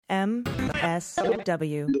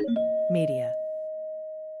MSW Media.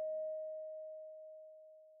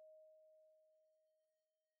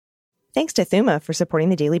 Thanks to Thuma for supporting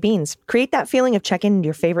the Daily Beans. Create that feeling of checking into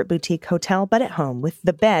your favorite boutique hotel, but at home with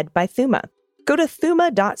The Bed by Thuma. Go to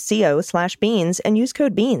thuma.co/beans and use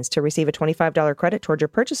code BEANS to receive a $25 credit toward your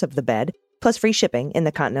purchase of The Bed, plus free shipping in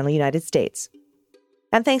the continental United States.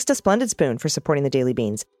 And thanks to Splendid Spoon for supporting the Daily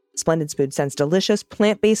Beans. Splendid Spoon sends delicious,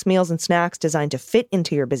 plant-based meals and snacks designed to fit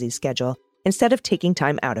into your busy schedule instead of taking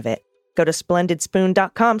time out of it. Go to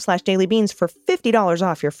splendidspoon.com/dailybeans for $50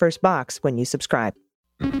 off your first box when you subscribe.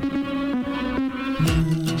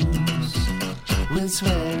 With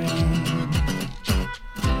swearing.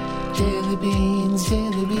 Daily Beans,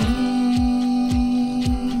 Daily Beans.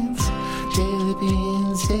 Daily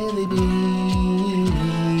Beans, Daily Beans.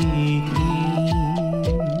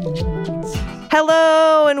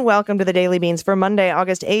 Hello and welcome to the Daily Beans for Monday,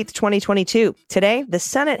 August 8th, 2022. Today, the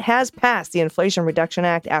Senate has passed the Inflation Reduction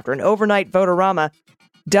Act after an overnight vote-a-rama.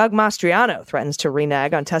 Doug Mastriano threatens to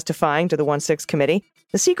renege on testifying to the 1-6 committee.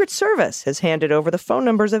 The Secret Service has handed over the phone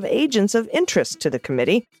numbers of agents of interest to the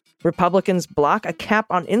committee. Republicans block a cap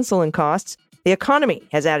on insulin costs. The economy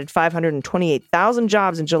has added 528,000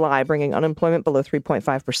 jobs in July, bringing unemployment below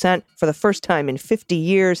 3.5% for the first time in 50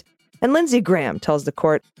 years. And Lindsey Graham tells the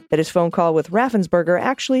court that his phone call with Raffensperger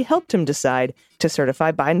actually helped him decide to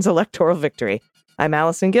certify Biden's electoral victory. I'm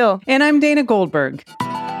Allison Gill. And I'm Dana Goldberg.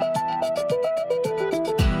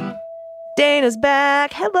 Dana's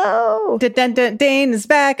back. Hello. Dana's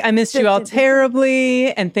back. I missed you all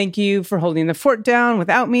terribly. And thank you for holding the fort down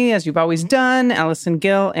without me, as you've always done, Allison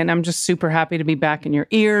Gill. And I'm just super happy to be back in your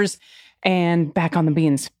ears and back on the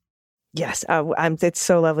beans. Yes, it's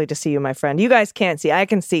so lovely to see you, my friend. You guys can't see. I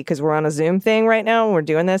can see because we're on a Zoom thing right now. We're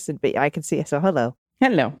doing this. I can see. So hello.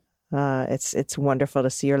 Hello. It's wonderful to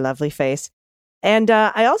see your lovely face. And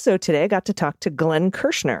I also today got to talk to Glenn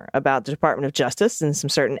Kirschner about the Department of Justice and some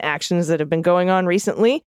certain actions that have been going on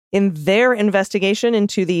recently in their investigation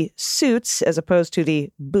into the suits as opposed to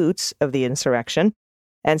the boots of the insurrection.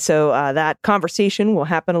 And so that conversation will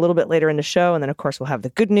happen a little bit later in the show. And then, of course, we'll have the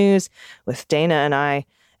good news with Dana and I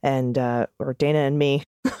or Dana and me.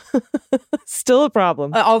 Still a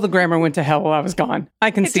problem. All the grammar went to hell while I was gone. I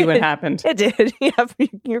can see what happened. It did. Yeah,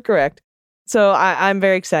 you're correct. So I'm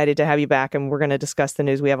very excited to have you back, and we're going to discuss the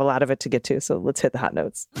news. We have a lot of it to get to, so let's hit the hot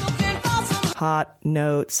notes. Hot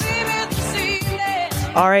notes.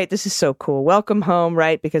 All right, this is so cool. Welcome home,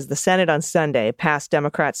 right? Because the Senate on Sunday passed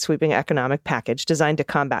Democrats' sweeping economic package designed to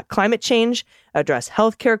combat climate change, address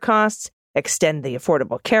healthcare costs, extend the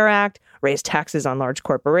Affordable Care Act, raise taxes on large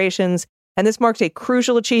corporations. And this marks a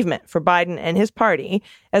crucial achievement for Biden and his party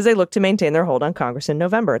as they look to maintain their hold on Congress in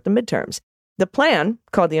November at the midterms. The plan,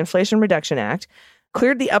 called the Inflation Reduction Act,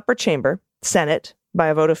 cleared the upper chamber, Senate, by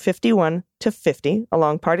a vote of 51-50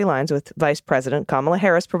 along party lines, with Vice President Kamala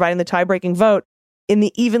Harris providing the tie-breaking vote. In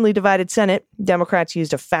the evenly divided Senate, Democrats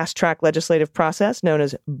used a fast-track legislative process known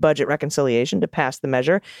as budget reconciliation to pass the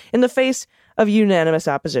measure in the face of unanimous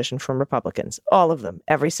opposition from Republicans. All of them,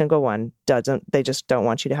 every single one, they just don't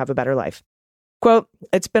want you to have a better life. Quote,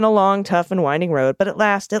 "It's been a long, tough, and winding road, but at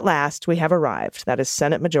last, we have arrived." That is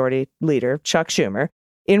Senate Majority Leader Chuck Schumer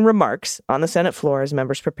in remarks on the Senate floor as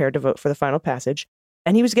members prepared to vote for the final passage.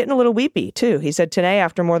 And he was getting a little weepy, too. He said, "Today,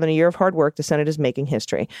 after more than a year of hard work, the Senate is making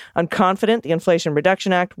history. I'm confident the Inflation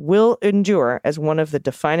Reduction Act will endure as one of the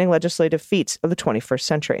defining legislative feats of the 21st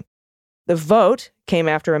century." The vote came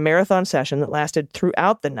after a marathon session that lasted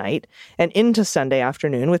throughout the night and into Sunday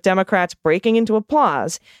afternoon, with Democrats breaking into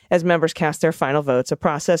applause as members cast their final votes, a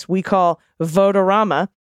process we call vote-a-rama.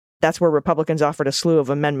 That's where Republicans offered a slew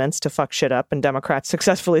of amendments to fuck shit up, and Democrats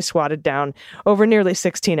successfully swatted down over nearly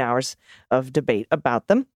 16 hours of debate about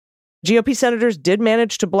them. GOP senators did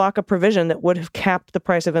manage to block a provision that would have capped the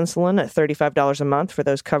price of insulin at $35 a month for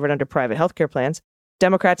those covered under private health care plans.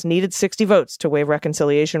 Democrats needed 60 votes to waive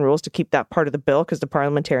reconciliation rules to keep that part of the bill because the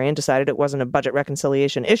parliamentarian decided it wasn't a budget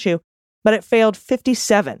reconciliation issue, but it failed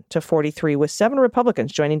 57-43, with 7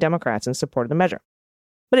 Republicans joining Democrats in support of the measure.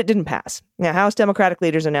 But it didn't pass. Now, House Democratic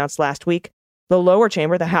leaders announced last week the lower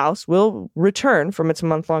chamber, the House, will return from its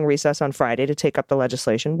month-long recess on Friday to take up the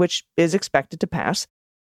legislation, which is expected to pass.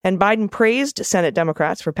 And Biden praised Senate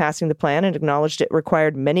Democrats for passing the plan and acknowledged it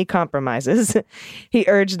required many compromises. He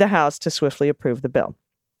urged the House to swiftly approve the bill.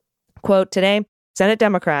 Quote, "Today, Senate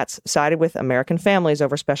Democrats sided with American families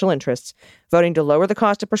over special interests, voting to lower the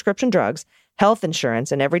cost of prescription drugs, health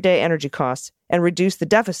insurance, and everyday energy costs, and reduce the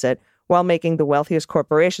deficit while making the wealthiest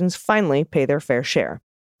corporations finally pay their fair share."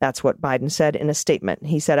 That's what Biden said in a statement.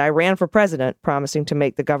 He said, "I ran for president, promising to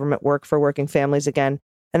make the government work for working families again,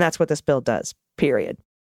 and that's what this bill does, period."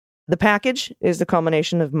 The package is the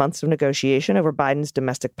culmination of months of negotiation over Biden's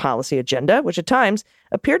domestic policy agenda, which at times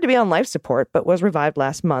appeared to be on life support, but was revived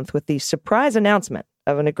last month with the surprise announcement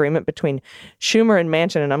of an agreement between Schumer and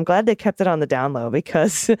Manchin. And I'm glad they kept it on the down low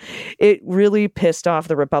because it really pissed off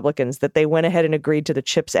the Republicans that they went ahead and agreed to the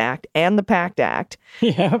CHIPS Act and the PACT Act.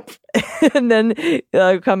 Yep. And then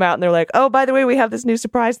come out and they're like, oh, by the way, we have this new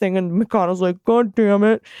surprise thing. And McConnell's like, God damn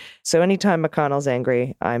it. So anytime McConnell's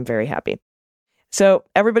angry, I'm very happy. So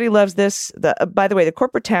everybody loves this. By the way, the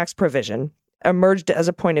corporate tax provision emerged as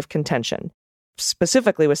a point of contention,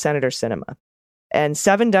 specifically with Senator Sinema. And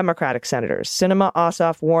 7 Democratic senators, Sinema,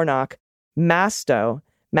 Ossoff, Warnock, Masto,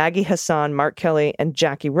 Maggie Hassan, Mark Kelly, and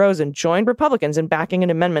Jackie Rosen, joined Republicans in backing an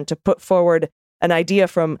amendment to put forward an idea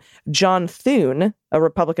from John Thune, a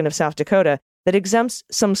Republican of South Dakota, that exempts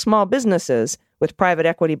some small businesses with private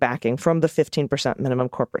equity backing from the 15% minimum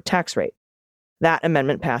corporate tax rate. That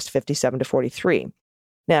amendment passed 57 to 43.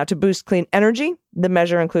 Now, to boost clean energy, the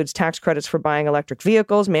measure includes tax credits for buying electric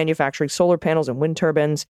vehicles, manufacturing solar panels and wind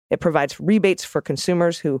turbines. It provides rebates for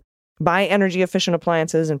consumers who buy energy-efficient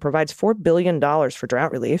appliances and provides $4 billion for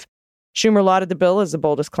drought relief. Schumer lauded the bill as the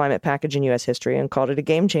boldest climate package in U.S. history and called it a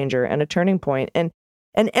game changer and a turning point. And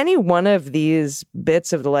any one of these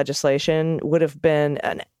bits of the legislation would have been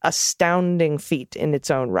an astounding feat in its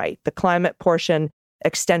own right. The climate portion,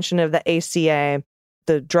 extension of the ACA,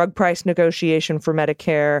 the drug price negotiation for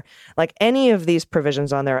Medicare, like any of these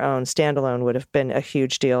provisions on their own, standalone, would have been a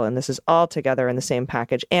huge deal. And this is all together in the same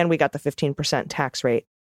package. And we got the 15% tax rate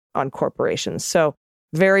on corporations. So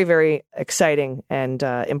very, very exciting and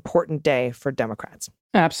important day for Democrats.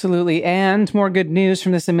 Absolutely. And more good news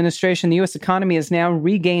from this administration. The U.S. economy has now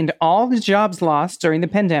regained all the jobs lost during the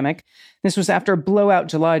pandemic. This was after a blowout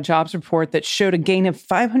July jobs report that showed a gain of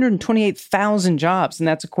 528,000 jobs. And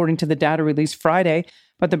that's according to the data released Friday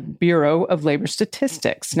by the Bureau of Labor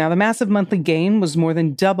Statistics. Now, the massive monthly gain was more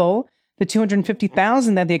than double the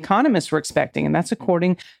 250,000 that the economists were expecting. And that's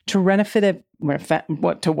according to Refinitiv.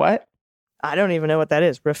 What? I don't even know what that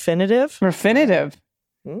is. Refinitiv?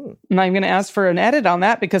 I'm not even going to ask for an edit on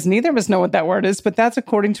that because neither of us know what that word is, but that's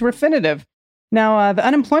according to Refinitiv. Now, the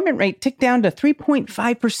unemployment rate ticked down to 3.5%.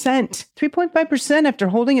 3.5% after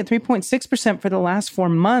holding at 3.6% for the last 4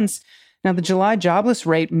 months. Now, the July jobless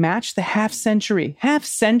rate matched the half-century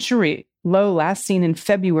low last seen in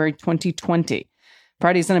February 2020.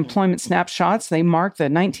 Friday's unemployment snapshots, they mark the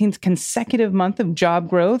 19th consecutive month of job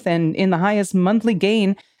growth and in the highest monthly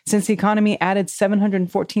gain since the economy added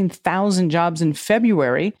 714,000 jobs in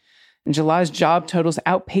February. And July's job totals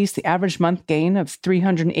outpaced the average month gain of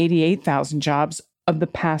 388,000 jobs of the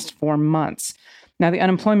past 4 months. Now, the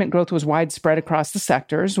unemployment growth was widespread across the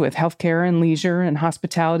sectors, with healthcare and leisure and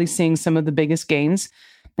hospitality seeing some of the biggest gains.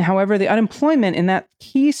 However, the unemployment in that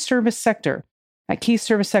key service sector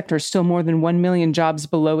is still more than 1 million jobs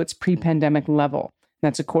below its pre-pandemic level.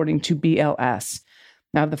 That's according to BLS.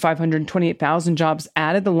 Now, the 528,000 jobs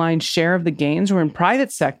added, the lion's share of the gains were in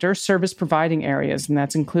private sector service providing areas, and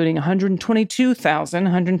that's including 122,000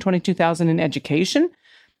 in education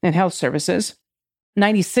and health services,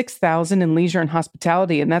 96,000 in leisure and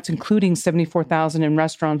hospitality, and that's including 74,000 in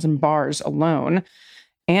restaurants and bars alone.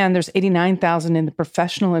 And there's 89,000 in the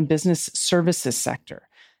professional and business services sector.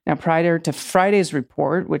 Now, prior to Friday's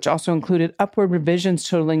report, which also included upward revisions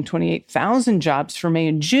totaling 28,000 jobs for May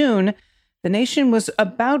and June, the nation was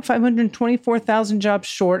about 524,000 jobs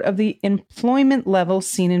short of the employment level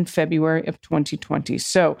seen in February of 2020.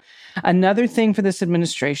 So another thing for this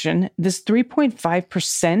administration, this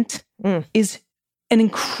 3.5% is an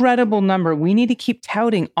incredible number. We need to keep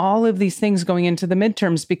touting all of these things going into the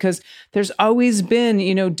midterms because there's always been,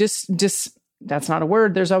 that's not a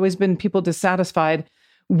word. There's always been people dissatisfied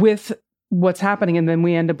with what's happening, and then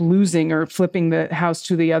we end up losing or flipping the house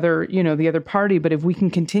to the other party. But if we can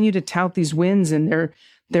continue to tout these wins and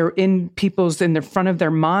they're in the front of their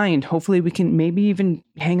mind, hopefully we can maybe even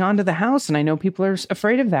hang on to the house. And I know people are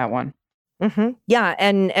afraid of that one. Mm-hmm. Yeah,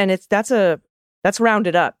 and that's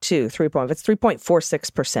rounded up too. It's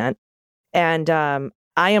 3.46%. And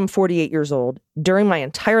I am 48 years old. During my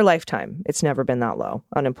entire lifetime, it's never been that low,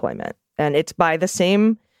 unemployment, and it's by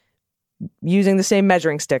using the same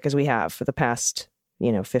measuring stick as we have for the past,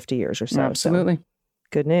 50 years or so. Absolutely. So,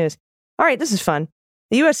 good news. All right, this is fun.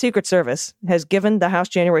 The U.S. Secret Service has given the House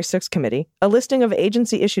January 6th committee a listing of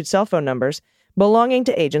agency-issued cell phone numbers belonging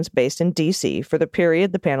to agents based in D.C. for the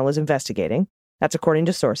period the panel is investigating. That's according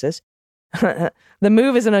to sources. The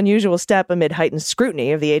move is an unusual step amid heightened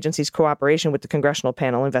scrutiny of the agency's cooperation with the congressional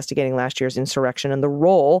panel investigating last year's insurrection and the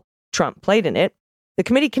role Trump played in it. The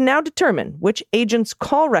committee can now determine which agents'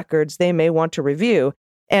 call records they may want to review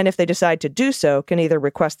and if they decide to do so, can either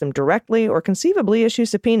request them directly or conceivably issue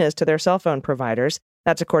subpoenas to their cell phone providers.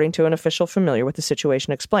 That's according to an official familiar with the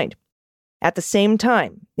situation explained. At the same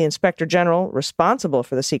time, the Inspector General responsible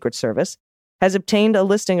for the Secret Service has obtained a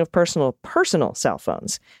listing of personal cell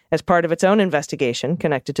phones as part of its own investigation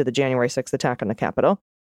connected to the January 6th attack on the Capitol.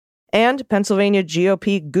 And Pennsylvania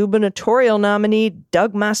GOP gubernatorial nominee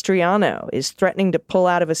Doug Mastriano is threatening to pull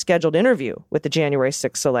out of a scheduled interview with the January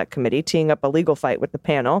 6th Select Committee, teeing up a legal fight with the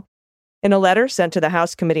panel. In a letter sent to the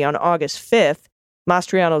House committee on August 5th,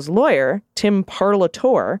 Mastriano's lawyer, Tim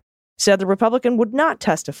Parlatore, said the Republican would not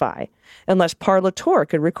testify unless Parlatore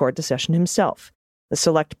could record the session himself. The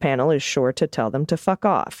Select panel is sure to tell them to fuck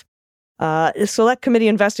off. Select committee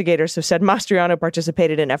investigators have said Mastriano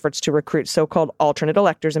participated in efforts to recruit so-called alternate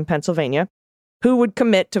electors in Pennsylvania who would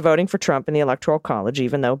commit to voting for Trump in the Electoral College,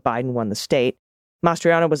 even though Biden won the state.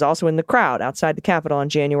 Mastriano was also in the crowd outside the Capitol on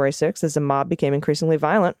January 6th as the mob became increasingly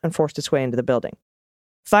violent and forced its way into the building.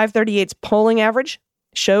 538's polling average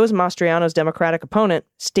shows Mastriano's Democratic opponent,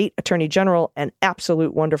 State Attorney General and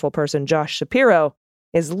absolute wonderful person Josh Shapiro,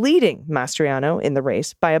 is leading Mastriano in the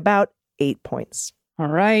race by about 8 points. All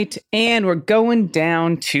right. And we're going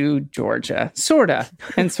down to Georgia, sorta,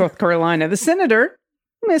 and South Carolina. The senator,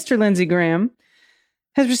 Mr. Lindsey Graham,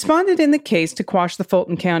 has responded in the case to quash the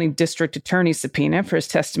Fulton County District Attorney's subpoena for his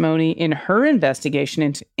testimony in her investigation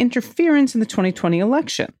into interference in the 2020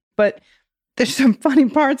 election. But there's some funny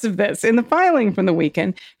parts of this. In the filing from the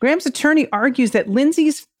weekend, Graham's attorney argues that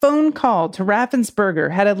Lindsey's phone call to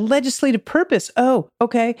Raffensperger had a legislative purpose. Oh,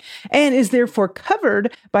 okay. And is therefore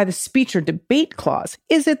covered by the speech or debate clause.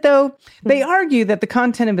 Is it, though? They argue that the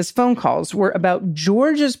content of his phone calls were about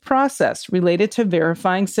Georgia's process related to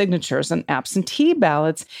verifying signatures on absentee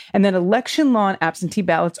ballots, and that election law and absentee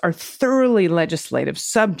ballots are thoroughly legislative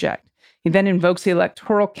subject. He then invokes the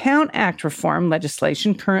Electoral Count Act reform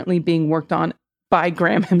legislation currently being worked on by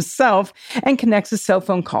Graham himself and connects his cell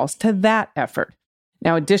phone calls to that effort.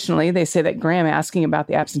 Now, additionally, they say that Graham asking about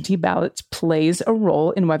the absentee ballots plays a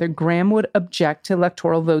role in whether Graham would object to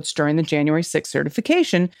electoral votes during the January 6th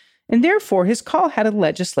certification, and therefore his call had a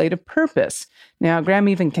legislative purpose. Now, Graham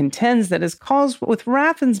even contends that his calls with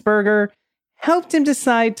Raffensperger helped him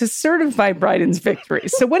decide to certify Biden's victory.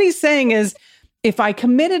 So what he's saying is, if I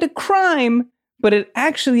committed a crime, but it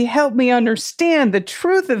actually helped me understand the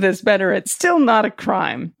truth of this better, it's still not a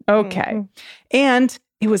crime. Okay. Mm-hmm. And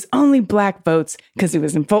it was only black votes because it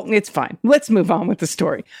was in Fulton. It's fine. Let's move on with the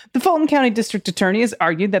story. The Fulton County District Attorney has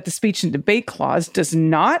argued that the speech and debate clause does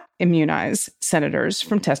not immunize senators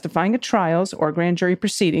from testifying at trials or grand jury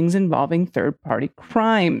proceedings involving third-party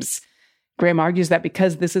crimes. Graham argues that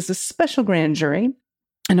because this is a special grand jury,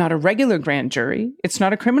 and not a regular grand jury, it's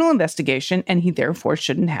not a criminal investigation, and he therefore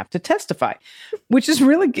shouldn't have to testify. Which is a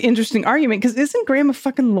really interesting argument, because isn't Graham a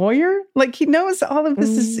fucking lawyer? Like, he knows all of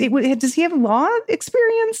this. Does he have law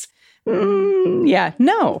experience? Yeah,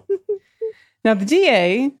 no. Now, the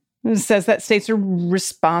DA says that states are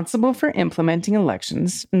responsible for implementing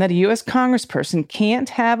elections, and that a U.S. congressperson can't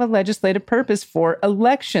have a legislative purpose for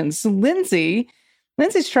elections. So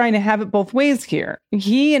Lindsey's trying to have it both ways here.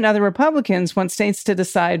 He and other Republicans want states to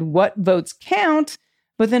decide what votes count,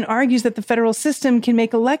 but then argues that the federal system can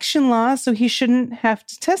make election laws, so he shouldn't have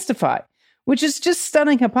to testify, which is just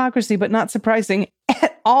stunning hypocrisy, but not surprising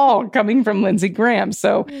at all coming from Lindsey Graham.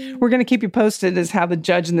 So we're going to keep you posted as how the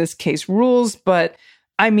judge in this case rules. But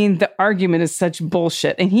I mean, the argument is such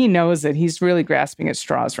bullshit, and he knows it. He's really grasping at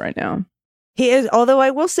straws right now. He is, although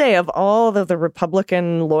I will say, of all of the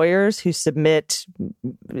Republican lawyers who submit,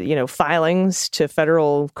 filings to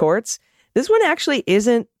federal courts, this one actually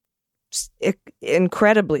isn't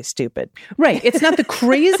incredibly stupid. Right. It's not the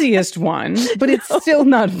craziest one, but it's still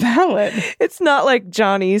not valid. It's not like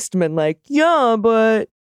John Eastman, yeah, but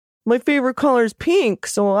my favorite color is pink,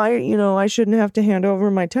 so I shouldn't have to hand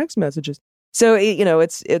over my text messages. So,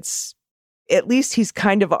 it's at least he's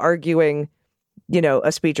kind of arguing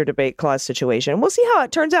a speech or debate clause situation. We'll see how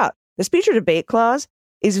it turns out. The speech or debate clause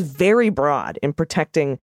is very broad in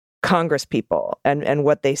protecting Congress people and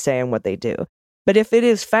what they say and what they do. But if it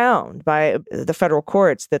is found by the federal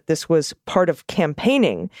courts that this was part of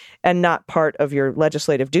campaigning and not part of your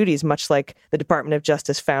legislative duties, much like the Department of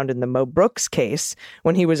Justice found in the Mo Brooks case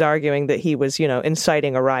when he was arguing that he was,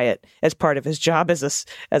 inciting a riot as part of his job as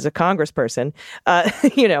a congressperson,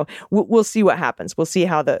 we'll see what happens. We'll see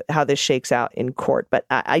how this shakes out in court. But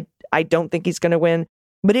I don't think he's going to win.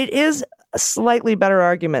 But it is a slightly better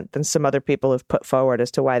argument than some other people have put forward as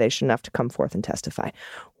to why they shouldn't have to come forth and testify.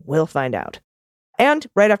 We'll find out. And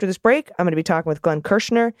right after this break, I'm going to be talking with Glenn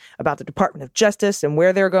Kirschner about the Department of Justice and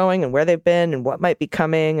where they're going and where they've been and what might be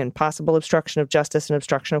coming and possible obstruction of justice and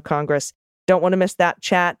obstruction of Congress. Don't want to miss that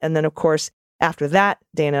chat. And then, of course, after that,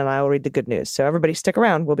 Dana and I will read the good news. So everybody stick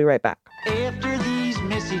around. We'll be right back. After these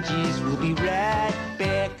messages, we'll be right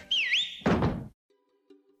back.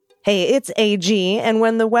 Hey, it's AG, and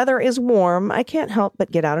when the weather is warm, I can't help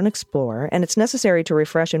but get out and explore, and it's necessary to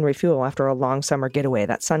refresh and refuel after a long summer getaway.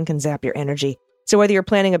 That sun can zap your energy. So whether you're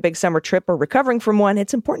planning a big summer trip or recovering from one,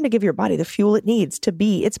 it's important to give your body the fuel it needs to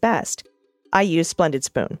be its best. I use Splendid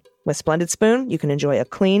Spoon. With Splendid Spoon, you can enjoy a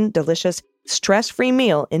clean, delicious, stress-free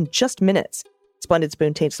meal in just minutes. Splendid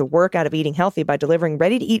Spoon takes the work out of eating healthy by delivering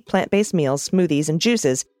ready-to-eat plant-based meals, smoothies, and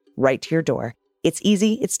juices right to your door. It's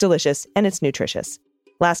easy, it's delicious, and it's nutritious.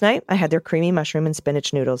 Last night, I had their creamy mushroom and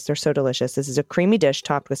spinach noodles. They're so delicious. This is a creamy dish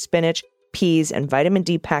topped with spinach, peas, and vitamin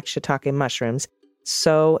D-packed shiitake mushrooms.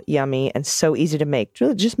 So yummy and so easy to make.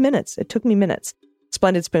 Really, just minutes. It took me minutes.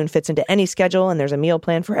 Splendid Spoon fits into any schedule, and there's a meal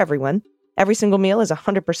plan for everyone. Every single meal is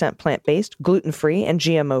 100% plant-based, gluten-free, and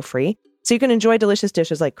GMO-free. So you can enjoy delicious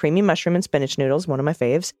dishes like creamy mushroom and spinach noodles, one of my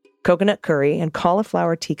faves, coconut curry, and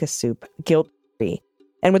cauliflower tikka soup, guilt-free.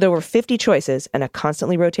 And with over 50 choices and a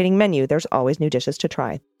constantly rotating menu, there's always new dishes to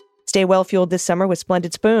try. Stay well-fueled this summer with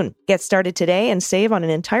Splendid Spoon. Get started today and save on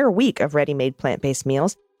an entire week of ready-made plant-based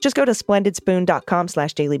meals. Just go to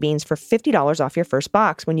splendidspoon.com/dailybeans for $50 off your first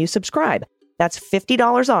box when you subscribe. That's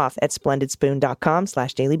 $50 off at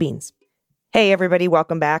splendidspoon.com/dailybeans. Hey, everybody,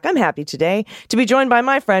 welcome back. I'm happy today to be joined by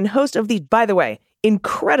my friend, host of the, by the way,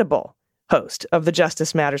 incredible host of the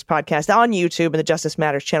Justice Matters podcast on YouTube and the Justice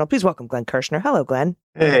Matters channel. Please welcome Glenn Kirschner. Hello, Glenn.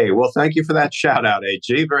 Hey, well, thank you for that shout out,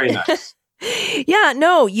 AG. Very nice. Yeah,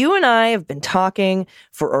 no, you and I have been talking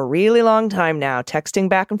for a really long time now, texting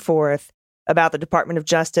back and forth about the Department of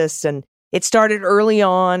Justice. And it started early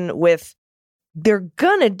on with, they're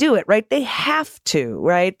gonna do it, right? They have to,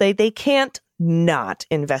 right? They can't not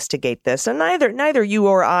investigate this. And neither you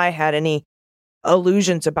or I had any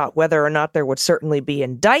illusions about whether or not there would certainly be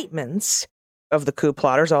indictments of the coup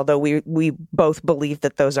plotters, although we both believe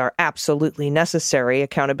that those are absolutely necessary.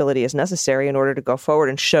 Accountability is necessary in order to go forward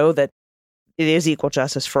and show that it is equal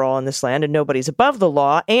justice for all in this land and nobody's above the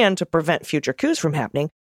law, and to prevent future coups from happening.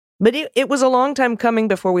 But it was a long time coming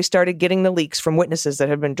before we started getting the leaks from witnesses that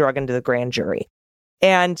had been drug into the grand jury.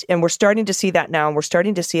 And we're starting to see that now, and we're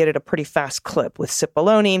starting to see it at a pretty fast clip with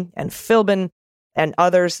Cipollone and Philbin and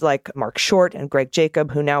others like Mark Short and Greg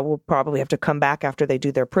Jacob, who now will probably have to come back after they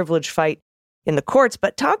do their privilege fight in the courts.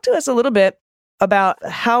 But talk to us a little bit about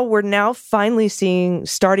how we're now finally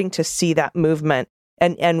starting to see that movement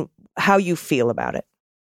and how you feel about it.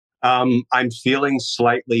 I'm feeling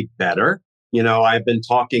slightly better. You know, I've been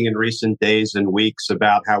talking in recent days and weeks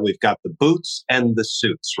about how we've got the boots and the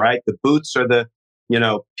suits, right? The boots are the,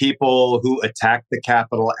 people who attacked the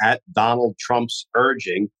Capitol at Donald Trump's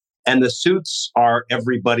urging. And the suits are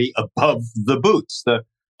everybody above the boots, the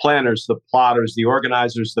planners, the plotters, the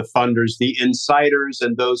organizers, the funders, the insiders,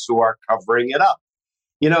 and those who are covering it up.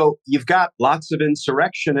 You've got lots of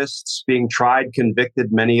insurrectionists being tried,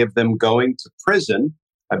 convicted, many of them going to prison.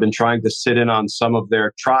 I've been trying to sit in on some of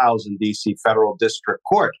their trials in D.C. Federal District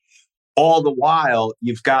Court. All the while,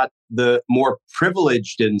 you've got the more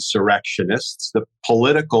privileged insurrectionists, the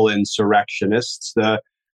political insurrectionists, the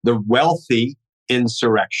wealthy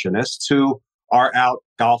insurrectionists who are out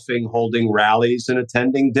golfing, holding rallies, and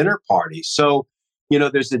attending dinner parties. So,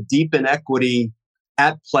 there's a deep inequity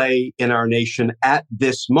at play in our nation at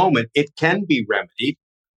this moment. It can be remedied.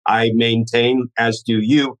 I maintain, as do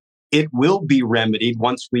you, it will be remedied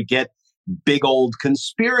once we get big old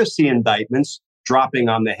conspiracy indictments dropping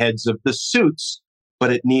on the heads of the suits,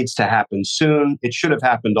 but it needs to happen soon. It should have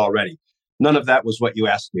happened already. None of that was what you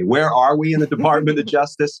asked me. Where are we in the Department of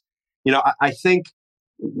Justice? I think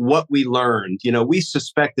what we learned, we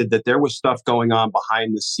suspected that there was stuff going on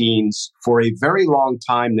behind the scenes for a very long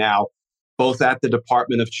time now, both at the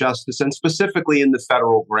Department of Justice and specifically in the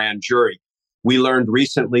federal grand jury. We learned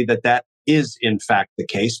recently that that is in fact the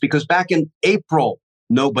case because back in April,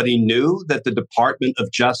 nobody knew that the Department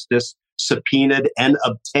of Justice subpoenaed and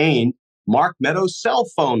obtained Mark Meadows' cell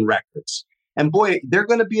phone records. And boy, they're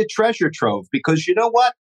going to be a treasure trove because you know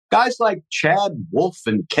what? Guys like Chad Wolf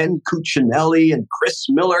and Ken Cuccinelli and Chris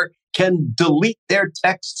Miller can delete their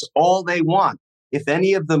texts all they want. If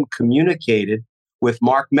any of them communicated with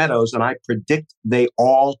Mark Meadows, and I predict they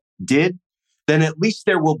all did, then at least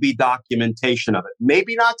there will be documentation of it.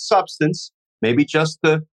 Maybe not substance, maybe just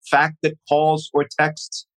the fact that calls or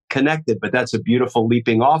texts connected, but that's a beautiful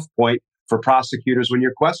leaping off point for prosecutors when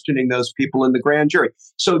you're questioning those people in the grand jury.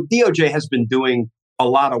 So DOJ has been doing a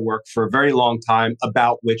lot of work for a very long time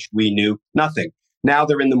about which we knew nothing. Now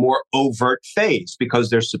they're in the more overt phase because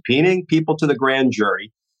they're subpoenaing people to the grand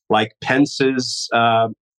jury, like Pence's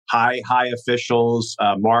high officials,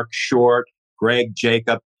 Mark Short, Greg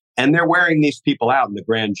Jacob, and they're wearing these people out in the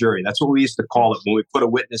grand jury. That's what we used to call it when we put a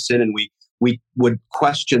witness in and we would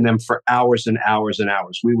question them for hours and hours and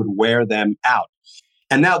hours. We would wear them out.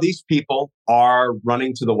 And now these people are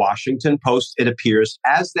running to the Washington Post, it appears,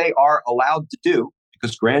 as they are allowed to do,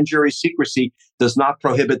 because grand jury secrecy does not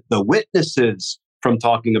prohibit the witnesses from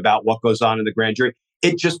talking about what goes on in the grand jury.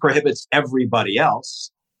 It just prohibits everybody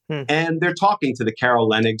else. And they're talking to the Carol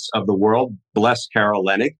Lenigs of the world, bless Carol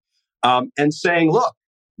Lenig, and saying, look,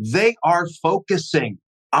 they are focusing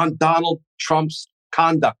on Donald Trump's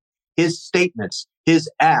conduct, his statements, his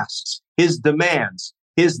asks, his demands,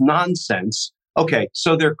 his nonsense. Okay,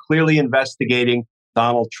 so they're clearly investigating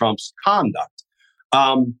Donald Trump's conduct.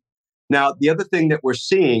 Now, the other thing that we're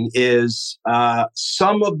seeing is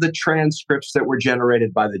some of the transcripts that were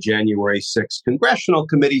generated by the January 6th Congressional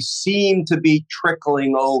Committee seem to be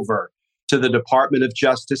trickling over to the Department of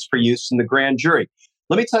Justice for use in the grand jury.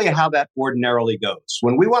 Let me tell you how that ordinarily goes.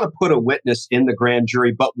 When we want to put a witness in the grand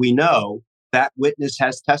jury, but we know that witness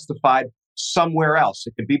has testified somewhere else,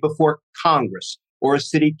 it could be before Congress or a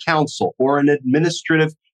city council or an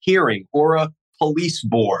administrative hearing or a police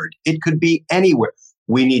board. It could be anywhere.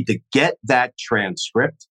 We need to get that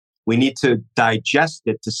transcript. We need to digest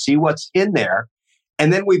it to see what's in there.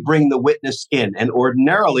 And then we bring the witness in. And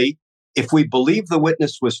ordinarily, if we believe the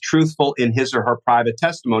witness was truthful in his or her private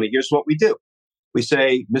testimony, here's what we do. We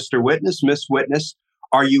say, Mr. Witness, Miss Witness,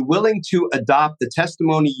 are you willing to adopt the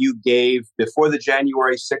testimony you gave before the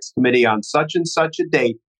January 6th committee on such and such a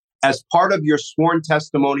date as part of your sworn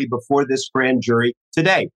testimony before this grand jury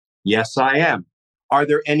today? Yes, I am. Are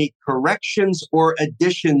there any corrections or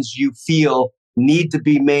additions you feel need to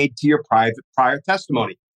be made to your prior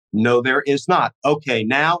testimony? No, there is not. Okay,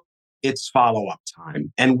 now it's follow-up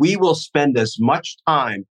time. And we will spend as much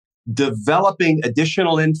time developing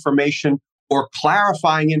additional information or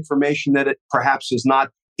clarifying information that it perhaps is not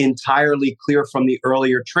entirely clear from the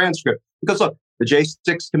earlier transcript. Because look, the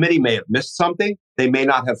J6 committee may have missed something. They may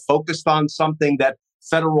not have focused on something that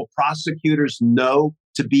federal prosecutors know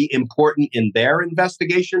to be important in their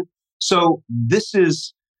investigation. So this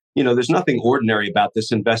is, there's nothing ordinary about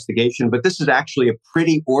this investigation, but this is actually a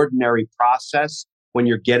pretty ordinary process when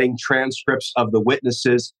you're getting transcripts of the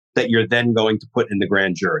witnesses that you're then going to put in the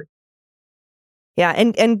grand jury. Yeah,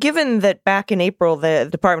 and given that back in April, the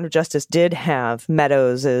Department of Justice did have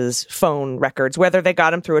Meadows's phone records, whether they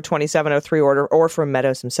got him through a 2703 order or from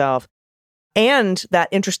Meadows himself, and that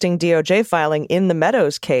interesting DOJ filing in the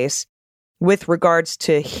Meadows case with regards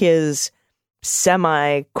to his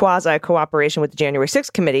semi-quasi cooperation with the January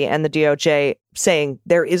 6th committee and the DOJ saying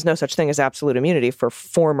there is no such thing as absolute immunity for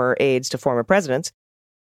former aides to former presidents.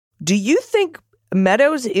 Do you think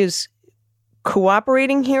Meadows is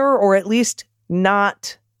cooperating here, or at least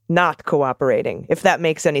not cooperating, if that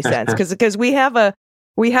makes any sense? Because we have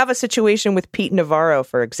a situation with Pete Navarro,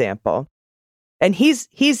 for example, and he's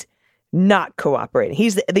not cooperating.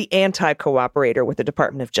 He's the anti-cooperator with the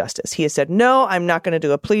Department of Justice. He has said, no, I'm not going to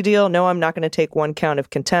do a plea deal. No, I'm not going to take one count of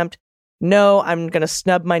contempt. No, I'm going to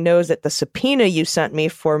snub my nose at the subpoena you sent me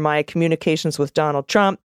for my communications with Donald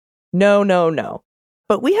Trump. No.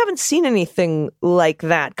 But we haven't seen anything like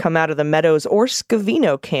that come out of the Meadows or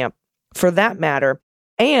Scavino camp, for that matter.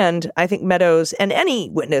 And I think Meadows and any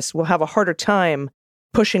witness will have a harder time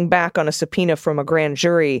pushing back on a subpoena from a grand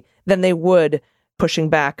jury than they would pushing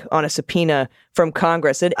back on a subpoena from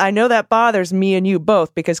Congress. And I know that bothers me and you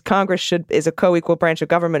both, because Congress is a co-equal branch of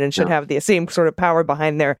government and should have the same sort of power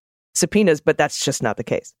behind their subpoenas, but that's just not the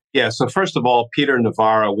case. Yeah, so first of all, Peter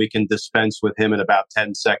Navarro, we can dispense with him in about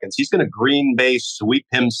 10 seconds. He's going to Green Bay sweep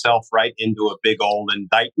himself right into a big old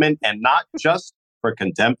indictment, and not just for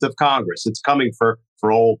contempt of Congress. It's coming for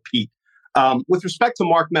old Pete. With respect to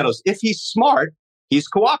Mark Meadows, if he's smart, he's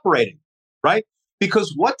cooperating, right?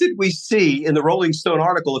 Because what did we see in the Rolling Stone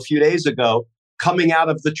article a few days ago coming out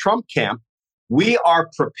of the Trump camp? We are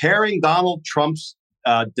preparing Donald Trump's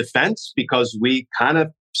defense because we kind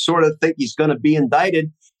of sort of think he's going to be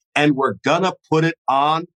indicted, and we're going to put it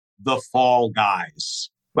on the fall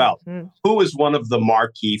guys. Well, who is one of the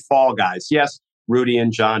marquee fall guys? Yes, Rudy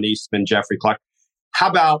and John Eastman, Jeffrey Clark. How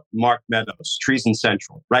about Mark Meadows, Treason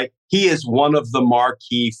Central, right? He is one of the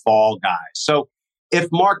marquee fall guys. So if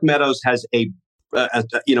Mark Meadows has a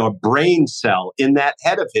brain cell in that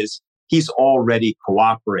head of his, he's already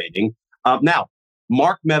cooperating. Now,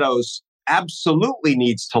 Mark Meadows absolutely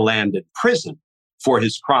needs to land in prison for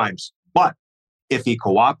his crimes. But If he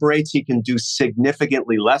cooperates, he can do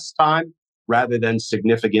significantly less time rather than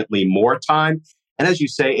significantly more time. And as you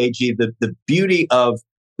say, AG, the beauty of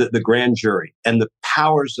the grand jury and the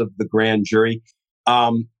powers of the grand jury,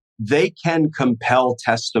 they can compel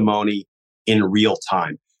testimony in real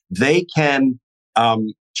time. They can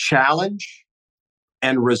challenge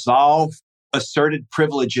and resolve asserted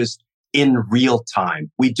privileges in real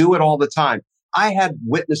time. We do it all the time. I had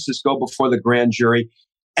witnesses go before the grand jury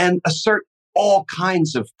and assert all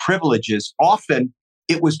kinds of privileges. Often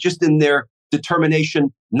it was just in their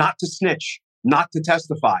determination not to snitch, not to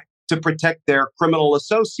testify, to protect their criminal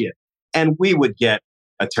associate. And we would get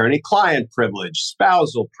attorney-client privilege,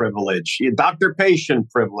 spousal privilege,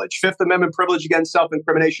 doctor-patient privilege, Fifth Amendment privilege against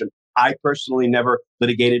self-incrimination. I personally never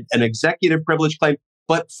litigated an executive privilege claim,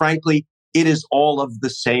 but frankly, it is all of the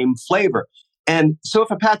same flavor. And so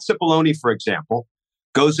if a Pat Cipollone, for example,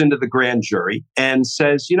 goes into the grand jury and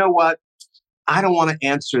says, you know what, I don't want to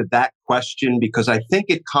answer that question because I think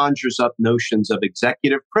it conjures up notions of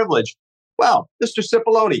executive privilege. Well, Mr.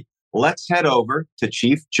 Cipollone, let's head over to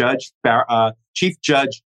Chief Judge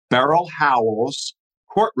Beryl Howell's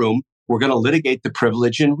courtroom. We're going to litigate the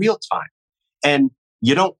privilege in real time. And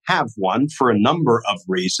you don't have one for a number of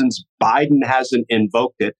reasons. Biden hasn't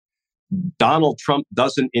invoked it. Donald Trump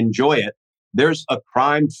doesn't enjoy it. There's a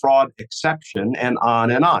crime fraud exception and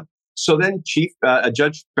on and on. So then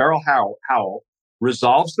Judge Beryl Howell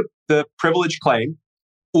resolves the privilege claim,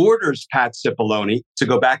 orders Pat Cipollone to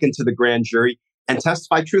go back into the grand jury and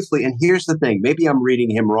testify truthfully. And here's the thing, maybe I'm reading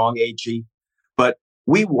him wrong, AG, but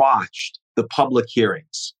we watched the public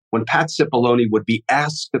hearings when Pat Cipollone would be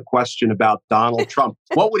asked a question about Donald Trump.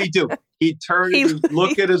 What would he do? He'd turn and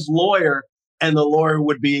look at his lawyer, and the lawyer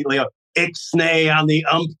would be like, ixnay on the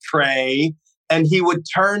tray, and he would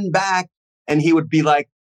turn back and he would be like,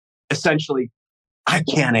 essentially, I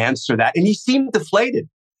can't answer that. And he seemed deflated.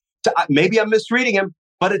 Maybe I'm misreading him,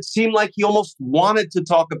 but it seemed like he almost wanted to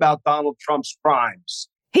talk about Donald Trump's crimes.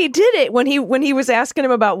 He did it when he was asking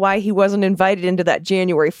him about why he wasn't invited into that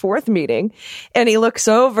January 4th meeting. And he looks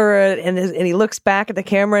over and he looks back at the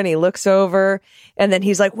camera and he looks over and then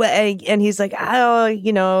he's like, well, and he's like,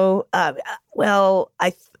 oh, well,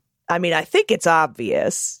 I mean, I think it's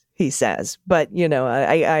obvious, he says, but,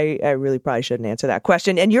 I really probably shouldn't answer that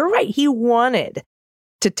question. And you're right. He wanted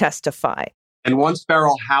to testify. And once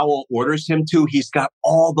Beryl Howell orders him to, he's got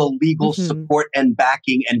all the legal support and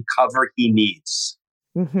backing and cover he needs.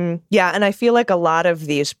 Mm-hmm. Yeah. And I feel like a lot of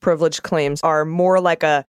these privilege claims are more like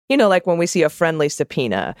like when we see a friendly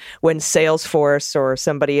subpoena, when Salesforce or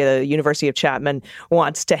somebody at the University of Chapman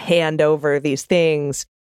wants to hand over these things,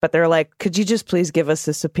 but they're like, could you just please give us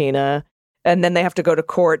a subpoena? And then they have to go to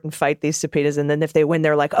court and fight these subpoenas. And then if they win,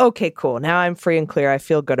 they're like, okay, cool. Now I'm free and clear. I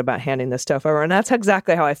feel good about handing this stuff over. And that's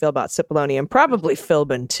exactly how I feel about Cipollone and probably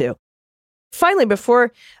Philbin too. Finally,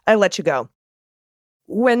 before I let you go,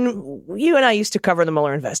 when you and I used to cover the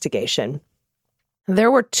Mueller investigation,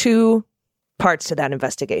 there were two parts to that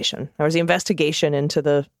investigation. There was the investigation into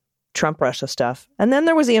the Trump-Russia stuff, and then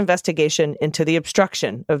there was the investigation into the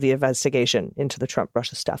obstruction of the investigation into the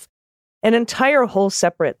Trump-Russia stuff. An entire whole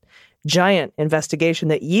separate giant investigation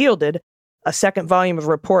that yielded a second volume of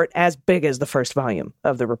report as big as the first volume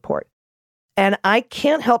of the report. And I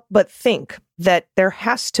can't help but think that there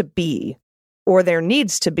has to be, or there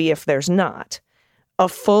needs to be if there's not, a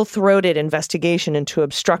full-throated investigation into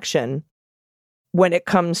obstruction when it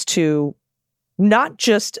comes to not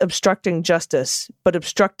just obstructing justice, but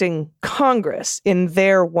obstructing Congress in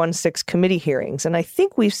their 1-6 committee hearings. And I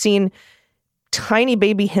think we've seen tiny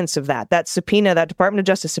baby hints of that. That subpoena, that Department of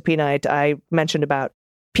Justice subpoena I mentioned about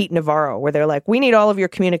Pete Navarro, where they're like, we need all of your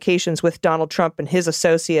communications with Donald Trump and his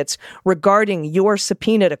associates regarding your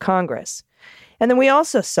subpoena to Congress. And then we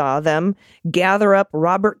also saw them gather up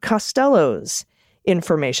Robert Costello's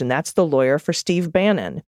information. That's the lawyer for Steve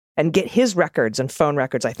Bannon, and get his records and phone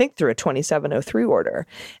records, I think, through a 2703 order.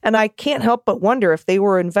 And I can't help but wonder if they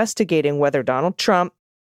were investigating whether Donald Trump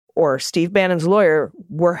or Steve Bannon's lawyer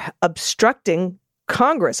were obstructing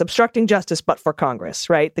Congress, obstructing justice, but for Congress,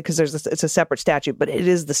 right? Because it's a separate statute, but it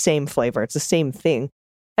is the same flavor. It's the same thing.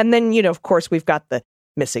 And then, of course, we've got the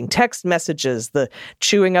missing text messages, the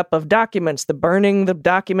chewing up of documents, the burning the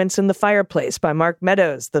documents in the fireplace by Mark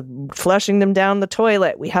Meadows, the flushing them down the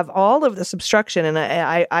toilet. We have all of this obstruction. And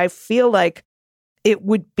I feel like it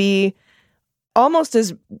would be almost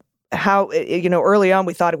as how, early on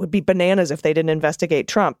we thought it would be bananas if they didn't investigate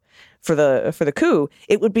Trump for the coup.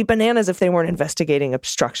 It would be bananas if they weren't investigating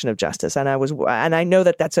obstruction of justice. And I know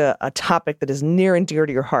that that's a topic that is near and dear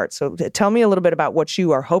to your heart. So tell me a little bit about what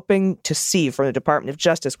you are hoping to see from the Department of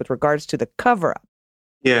Justice with regards to the cover-up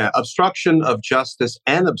Yeah, obstruction of justice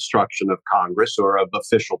and obstruction of Congress or of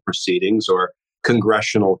official proceedings or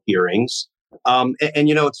congressional hearings.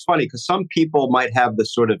 It's funny because some people might have the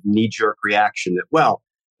sort of knee-jerk reaction that, well,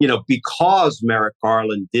 because Merrick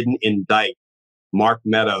Garland didn't indict Mark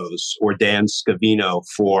Meadows or Dan Scavino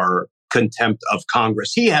for contempt of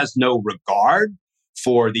Congress, he has no regard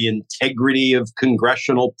for the integrity of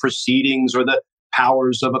congressional proceedings or the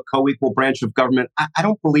powers of a co-equal branch of government. I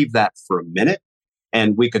don't believe that for a minute.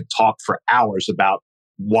 And we could talk for hours about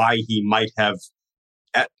why he might have,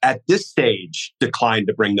 at this stage, declined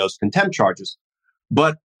to bring those contempt charges.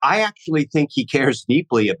 But I actually think he cares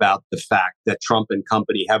deeply about the fact that Trump and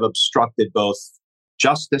company have obstructed both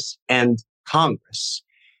justice and Congress.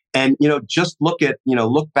 And, just look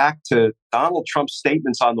back to Donald Trump's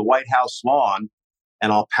statements on the White House lawn.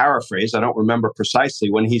 And I'll paraphrase, I don't remember precisely,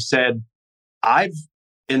 when he said, I've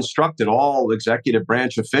instructed all executive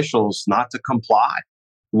branch officials not to comply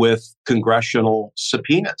with congressional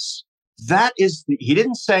subpoenas. He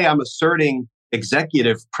didn't say I'm asserting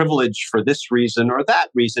executive privilege for this reason or that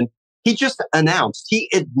reason. He just announced, he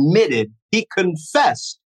admitted, he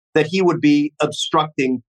confessed that he would be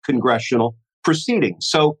obstructing congressional proceedings.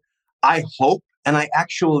 So I hope and I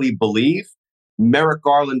actually believe Merrick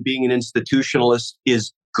Garland being an institutionalist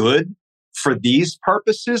is good for these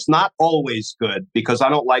purposes, not always good, because I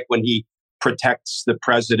don't like when he protects the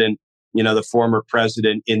president, the former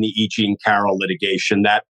president in the E. Jean Carroll litigation.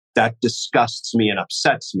 That disgusts me and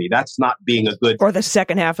upsets me. That's not being a good... Or the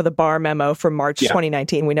second half of the Barr memo from March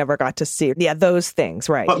 2019, we never got to see. Yeah, those things,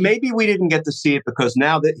 right. But maybe we didn't get to see it because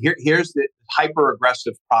now that here's the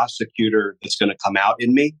hyper-aggressive prosecutor that's going to come out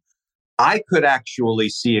in me. I could actually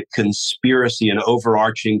see a conspiracy, an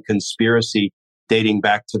overarching conspiracy dating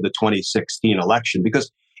back to the 2016 election,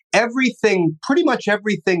 because pretty much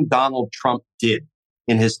everything Donald Trump did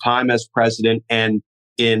in his time as president and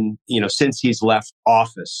since he's left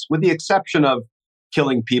office, with the exception of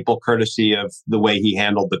killing people courtesy of the way he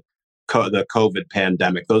handled the COVID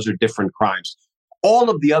pandemic. Those are different crimes.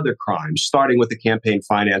 All of the other crimes, starting with the campaign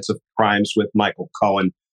finance of crimes with Michael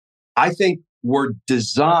Cohen, I think were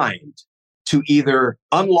designed to either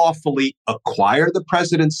unlawfully acquire the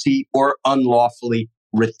presidency or unlawfully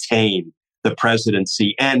retain the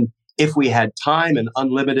presidency. And if we had time and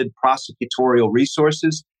unlimited prosecutorial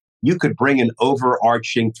resources, you could bring an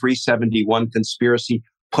overarching 371 conspiracy,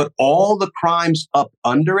 put all the crimes up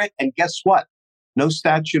under it, and guess what? No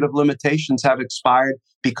statute of limitations have expired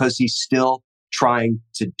because he's still trying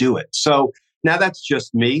to do it. So now that's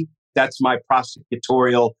just me. That's my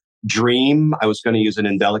prosecutorial dream. I was going to use an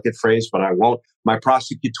indelicate phrase, but I won't. My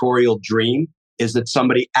prosecutorial dream is that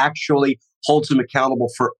somebody actually holds him accountable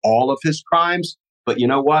for all of his crimes. But you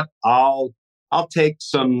know what? I'll take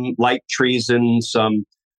some light treason, some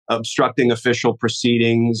obstructing official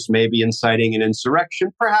proceedings, maybe inciting an insurrection,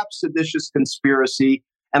 perhaps seditious conspiracy.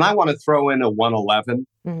 And I want to throw in a 111.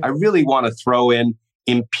 I really want to throw in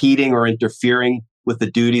impeding or interfering with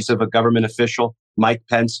the duties of a government official, Mike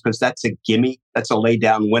Pence, because that's a gimme. That's a lay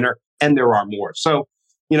down winner. And there are more. So,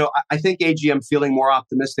 I think, AG, I'm feeling more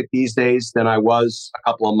optimistic these days than I was a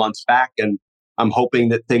couple of months back. And I'm hoping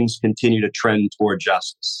that things continue to trend toward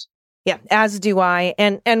justice. Yeah, as do I.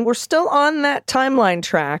 And we're still on that timeline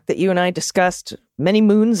track that you and I discussed many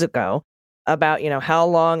moons ago about, how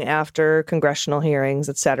long after congressional hearings,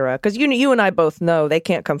 et cetera. Because you and I both know they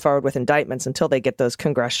can't come forward with indictments until they get those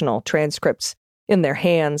congressional transcripts in their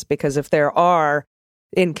hands, because if there are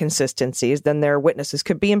inconsistencies, then their witnesses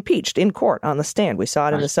could be impeached in court on the stand. We saw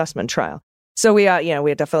it in the Sussman trial. So we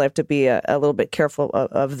definitely have to be a little bit careful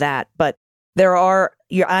of that. But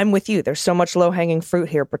I'm with you. There's so much low-hanging fruit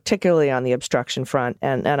here, particularly on the obstruction front.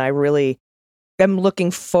 And I really am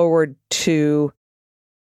looking forward to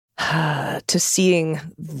seeing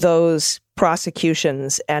those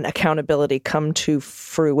prosecutions and accountability come to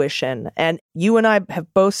fruition. And you and I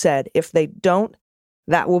have both said, if they don't,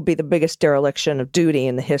 that will be the biggest dereliction of duty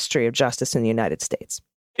in the history of justice in the United States.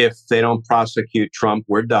 If they don't prosecute Trump,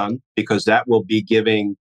 we're done, because that will be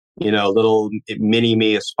giving little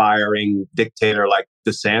mini-me aspiring dictator like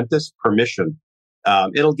DeSantis permission.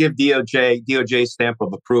 It'll give DOJ's stamp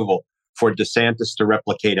of approval for DeSantis to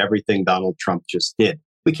replicate everything Donald Trump just did.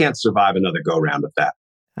 We can't survive another go-round of that.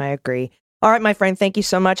 I agree. All right, my friend, thank you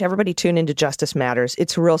so much. Everybody tune into Justice Matters.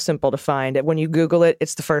 It's real simple to find. When you Google it,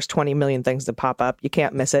 it's the first 20 million things that pop up. You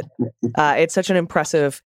can't miss it. It's such an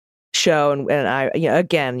impressive show. And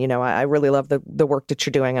I really love the work that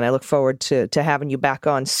you're doing. And I look forward to having you back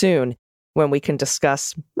on soon when we can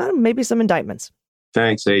discuss maybe some indictments.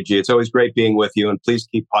 Thanks, AG. It's always great being with you. And please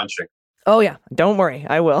keep punching. Oh, yeah. Don't worry.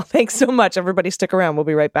 I will. Thanks so much. Everybody stick around. We'll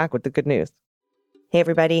be right back with the good news. Hey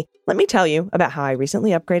everybody, let me tell you about how I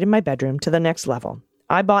recently upgraded my bedroom to the next level.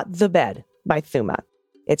 I bought The Bed by Thuma.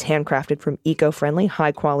 It's handcrafted from eco-friendly,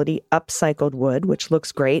 high-quality, upcycled wood, which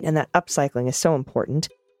looks great, and that upcycling is so important.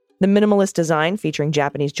 The minimalist design featuring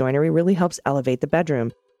Japanese joinery really helps elevate the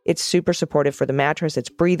bedroom. It's super supportive for the mattress, it's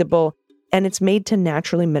breathable, and it's made to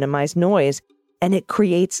naturally minimize noise, and it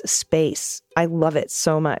creates space. I love it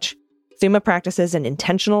so much. Thuma practices an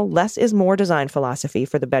intentional, less is more design philosophy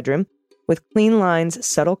for the bedroom, with clean lines,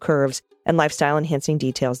 subtle curves, and lifestyle-enhancing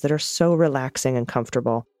details that are so relaxing and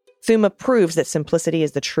comfortable. Thuma proves that simplicity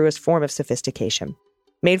is the truest form of sophistication.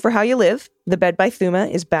 Made for how you live, The Bed by Thuma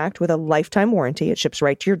is backed with a lifetime warranty. It ships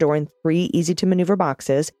right to your door in 3 easy-to-maneuver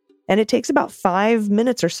boxes, and it takes about 5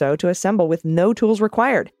 minutes or so to assemble with no tools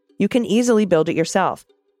required. You can easily build it yourself.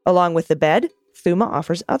 Along with the bed, Thuma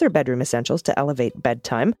offers other bedroom essentials to elevate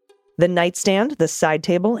bedtime. The nightstand, the side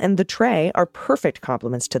table, and the tray are perfect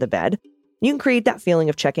complements to the bed. You can create that feeling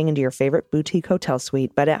of checking into your favorite boutique hotel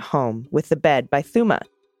suite, but at home with The Bed by Thuma.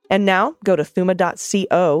 And now, go to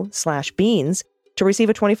thuma.co/beans to receive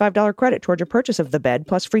a $25 credit toward your purchase of the bed,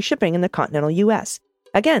 plus free shipping in the continental U.S.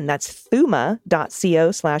 Again, that's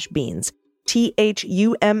thuma.co/beans.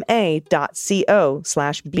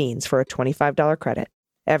 THUMA.co/beans for a $25 credit.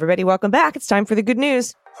 Everybody, welcome back. It's time for the good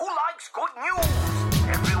news. Who likes good news?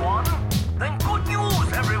 Everyone? Then good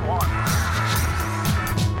news, everyone!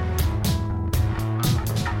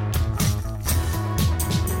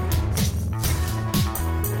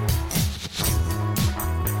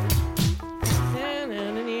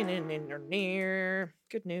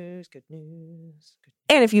 Good news, good news.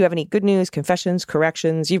 And if you have any good news, confessions,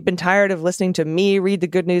 corrections, you've been tired of listening to me read the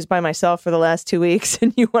good news by myself for the last 2 weeks,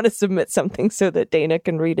 and you want to submit something so that Dana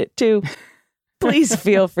can read it too, please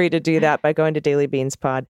feel free to do that by going to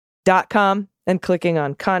dailybeanspod.com and clicking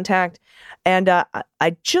on contact. And I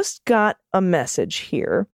just got a message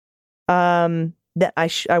here that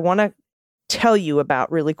I want to tell you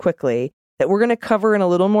about really quickly, that we're going to cover in a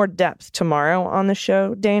little more depth tomorrow on the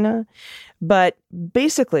show, Dana. But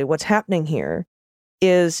basically what's happening here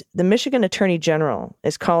is the Michigan Attorney General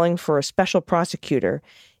is calling for a special prosecutor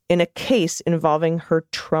in a case involving her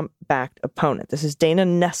Trump-backed opponent. This is Dana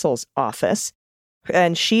Nessel's office,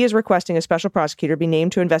 and she is requesting a special prosecutor be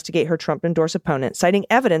named to investigate her Trump-endorsed opponent, citing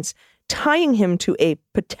evidence tying him to a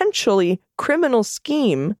potentially criminal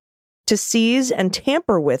scheme to seize and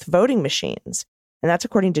tamper with voting machines. And that's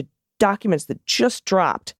according to documents that just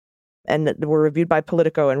dropped and that were reviewed by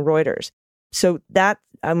Politico and Reuters. So that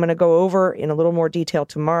I'm going to go over in a little more detail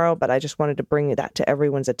tomorrow, but I just wanted to bring that to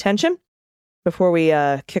everyone's attention before we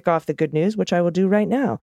kick off the good news, which I will do right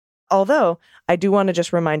now. Although I do want to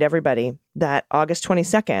just remind everybody that August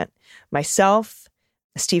 22nd, myself,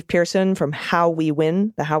 Steve Pearson from How We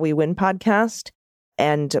Win, the How We Win podcast,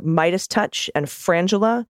 and Midas Touch and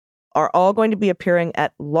Frangela are all going to be appearing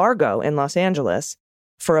at Largo in Los Angeles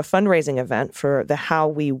for a fundraising event for the How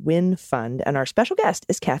We Win Fund. And our special guest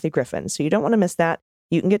is Kathy Griffin. So you don't want to miss that.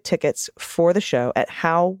 You can get tickets for the show at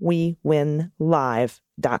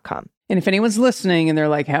howwewinlive.com. And if anyone's listening and they're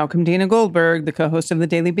like, how come Dana Goldberg, the co-host of the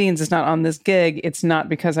Daily Beans, is not on this gig? It's not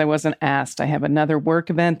because I wasn't asked. I have another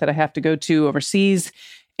work event that I have to go to overseas,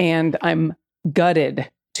 and I'm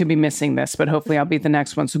gutted to be missing this, but hopefully I'll be at the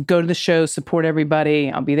next one. So go to the show, support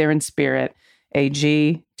everybody. I'll be there in spirit.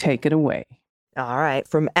 AG, take it away. All right.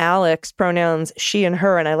 From Alex, pronouns she and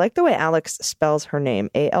her. And I like the way Alex spells her name,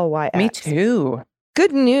 Alyx. Me too.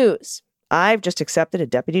 Good news. I've just accepted a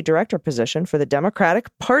deputy director position for the Democratic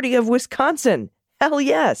Party of Wisconsin. Hell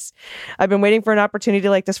yes. I've been waiting for an opportunity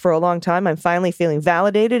like this for a long time. I'm finally feeling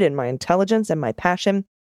validated in my intelligence and my passion.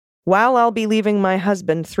 While I'll be leaving my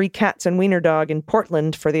husband, 3 cats and wiener dog in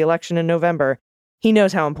Portland for the election in November, he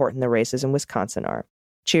knows how important the races in Wisconsin are.